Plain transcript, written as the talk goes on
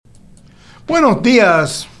Buenos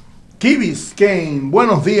días, Biscayne.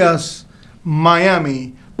 Buenos días,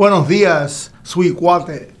 Miami. Buenos días,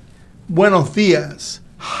 Sweetwater. Buenos días,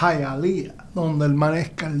 Hialeah, donde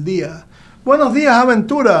amanezca el día. Buenos días,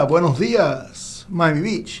 Aventura. Buenos días, Miami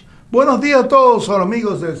Beach. Buenos días a todos los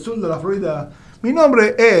amigos del sur de la Florida. Mi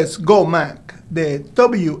nombre es Go Mac de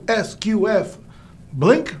WSQF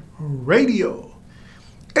Blink Radio.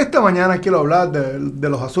 Esta mañana quiero hablar de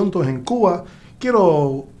los asuntos en Cuba.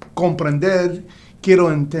 Quiero comprender,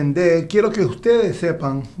 quiero entender, quiero que ustedes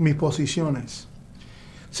sepan mis posiciones.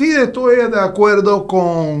 Sí, estoy de acuerdo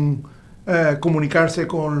con comunicarse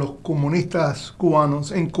con los comunistas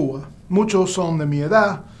cubanos en Cuba. Muchos son de mi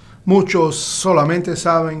edad, muchos solamente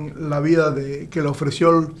saben la vida que le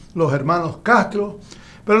ofreció los hermanos Castro,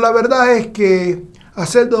 pero la verdad es que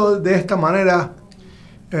hacerlo de esta manera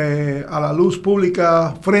a la luz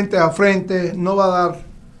pública, frente a frente, no va a dar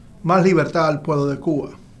más libertad al pueblo de Cuba.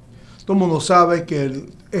 Todo el mundo sabe que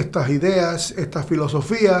estas ideas, estas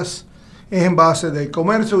filosofías, es en base de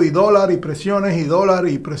comercio y dólar y presiones y dólar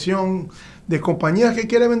y presión de compañías que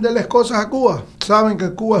quieren venderles cosas a Cuba. Saben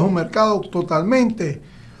que Cuba es un mercado totalmente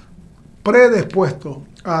predispuesto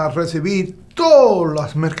a recibir todas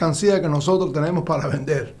las mercancías que nosotros tenemos para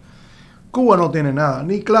vender. Cuba no tiene nada,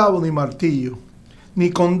 ni clavo ni martillo, ni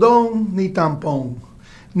condón ni tampón,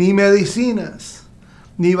 ni medicinas,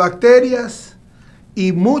 ni bacterias,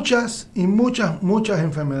 y muchas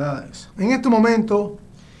enfermedades. En este momento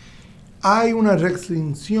hay una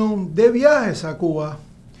restricción de viajes a Cuba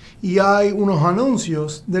y hay unos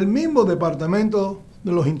anuncios del mismo Departamento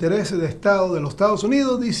de los Intereses de Estado de los Estados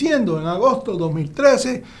Unidos diciendo en agosto de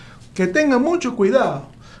 2013 que tengan mucho cuidado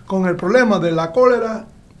con el problema de la cólera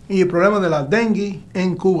y el problema de la dengue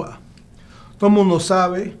en Cuba. Todo el mundo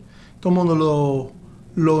sabe, todo el mundo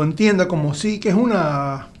lo entienda como sí, que es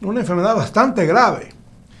una enfermedad bastante grave.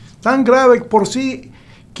 Tan grave por sí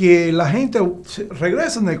que la gente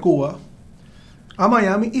regresa de Cuba a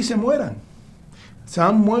Miami y se mueran. Se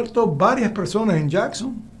han muerto varias personas en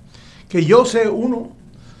Jackson, que yo sé uno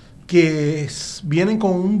que vienen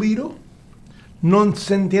con un virus, no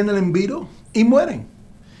se entiende el virus y mueren.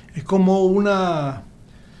 Es como una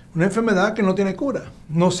enfermedad que no tiene cura.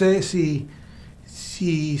 No sé si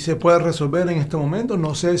se puede resolver en este momento.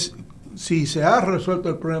 No sé si se ha resuelto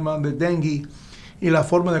el problema de dengue y la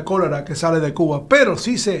forma de cólera que sale de Cuba. Pero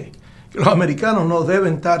sí sé que los americanos no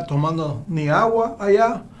deben estar tomando ni agua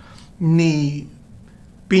allá, ni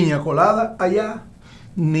piña colada allá,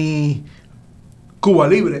 ni Cuba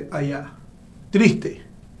Libre allá. Triste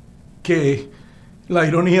que la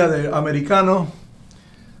ironía de americanos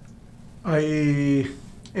hay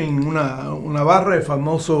en una barra, el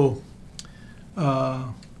famoso...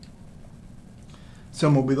 se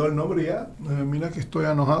me olvidó el nombre ya. Mira que estoy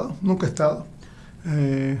enojado. Nunca he estado.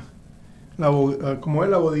 Como es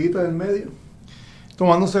la bodeguita del medio.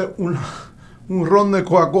 Tomándose un ron de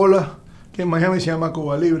Coca-Cola que en Miami se llama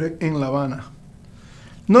Cuba Libre en La Habana.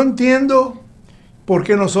 No entiendo por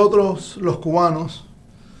qué nosotros los cubanos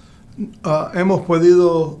hemos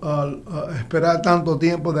podido esperar tanto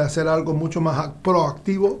tiempo de hacer algo mucho más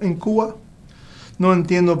proactivo en Cuba. No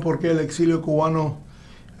entiendo por qué el exilio cubano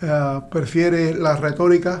prefiere la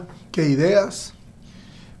retórica que ideas.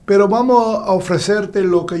 Pero vamos a ofrecerte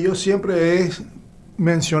lo que yo siempre he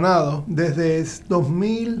mencionado desde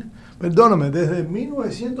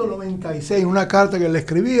 1996, una carta que le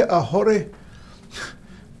escribí a George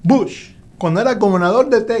Bush, cuando era gobernador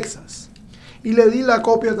de Texas. Y le di la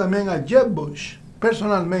copia también a Jeb Bush,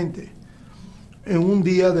 personalmente, en un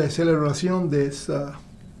día de celebración del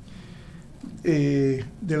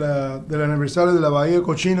aniversario de la Bahía de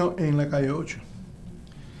Cochino en la calle 8.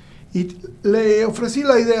 Y le ofrecí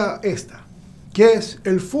la idea esta, que es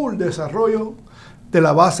el full desarrollo de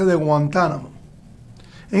la base de Guantánamo.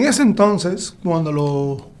 En ese entonces, cuando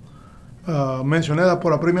lo mencioné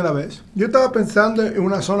por la primera vez, yo estaba pensando en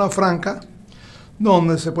una zona franca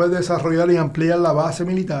donde se puede desarrollar y ampliar la base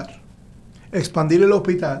militar, expandir el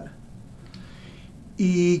hospital,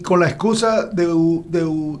 y con la excusa de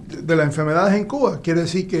las enfermedades en Cuba, quiere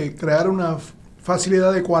decir que crear una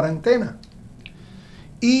facilidad de cuarentena.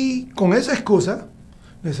 Y con esa excusa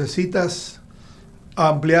necesitas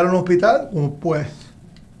ampliar un hospital, pues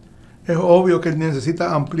es obvio que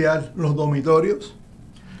necesitas ampliar los dormitorios,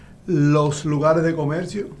 los lugares de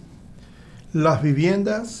comercio, las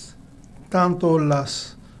viviendas, tanto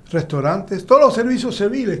los restaurantes, todos los servicios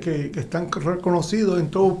civiles que están reconocidos en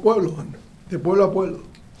todo el pueblo, de pueblo a pueblo.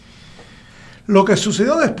 Lo que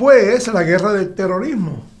sucedió después es la guerra del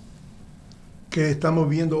terrorismo que estamos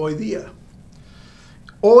viendo hoy día.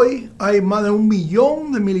 Hoy hay más de 1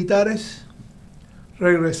 millón de militares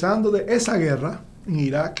regresando de esa guerra en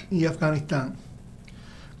Irak y Afganistán,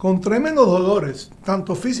 con tremendos dolores,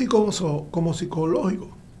 tanto físicos como psicológicos.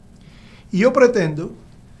 Y yo pretendo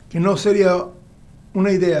que no sería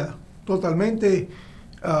una idea totalmente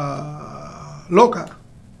loca.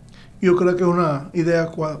 Yo creo que es una idea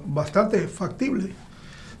bastante factible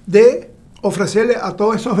de ofrecerle a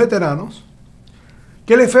todos esos veteranos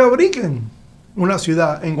que le fabriquen una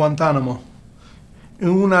ciudad en Guantánamo, en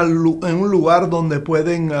un lugar donde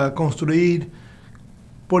pueden construir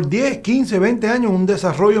por 10, 15, 20 años un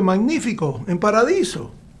desarrollo magnífico en Paradiso,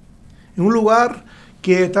 en un lugar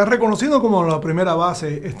que está reconocido como la primera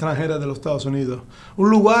base extranjera de los Estados Unidos, un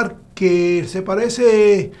lugar que se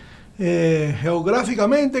parece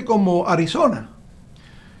geográficamente como Arizona.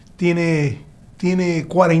 Tiene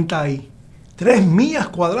 43 millas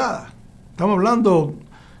cuadradas. Estamos hablando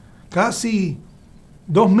casi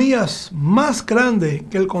 2 millas más grande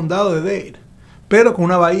que el condado de Dade, pero con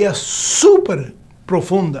una bahía súper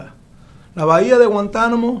profunda. La bahía de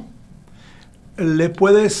Guantánamo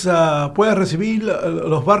puedes recibir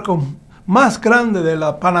los barcos más grandes de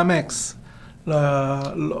la Panamex,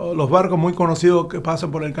 los barcos muy conocidos que pasan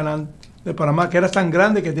por el canal de Panamá, que era tan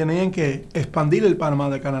grande que tenían que expandir el Panamá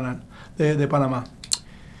de Panamá.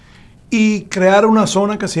 Y crear una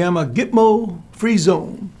zona que se llama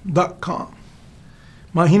gitmofreezone.com.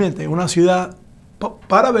 Imagínate, una ciudad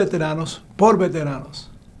para veteranos, por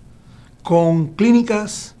veteranos, con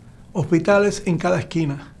clínicas, hospitales en cada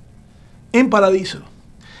esquina, en Paradiso.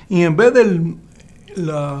 Y en vez de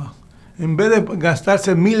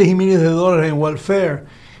gastarse miles y miles de dólares en welfare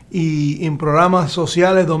y en programas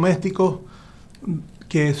sociales domésticos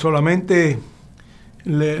que solamente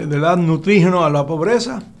le dan nutrígeno a la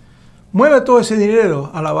pobreza, mueve todo ese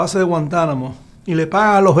dinero a la base de Guantánamo y le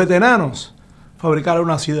paga a los veteranos fabricar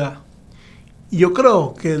una ciudad. Y yo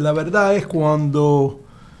creo que la verdad es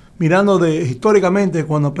mirando históricamente,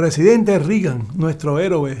 cuando el presidente Reagan, nuestro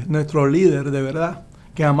héroe, nuestro líder de verdad,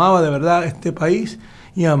 que amaba de verdad este país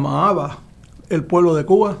y amaba el pueblo de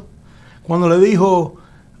Cuba, cuando le dijo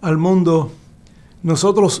al mundo,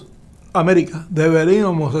 nosotros, América,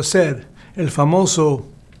 deberíamos de ser el famoso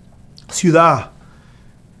ciudad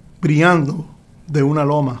brillando de una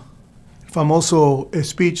loma, el famoso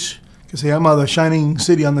speech que se llama The Shining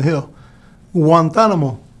City on the Hill.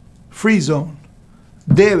 Guantánamo Free Zone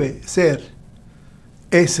debe ser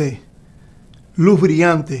ese luz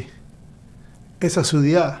brillante, esa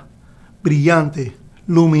ciudad brillante,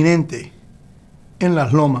 luminante en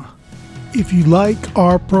las lomas. If you like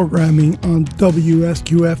our programming on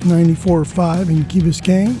WSQF 94.5 in Key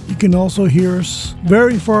Biscayne, you can also hear us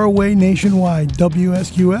very far away nationwide,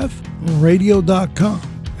 WSQFradio.com.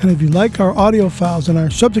 And if you like our audio files and our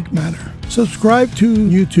subject matter, subscribe to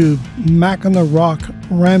YouTube, Mac on the Rock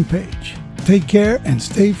Rampage. Take care and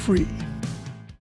stay free.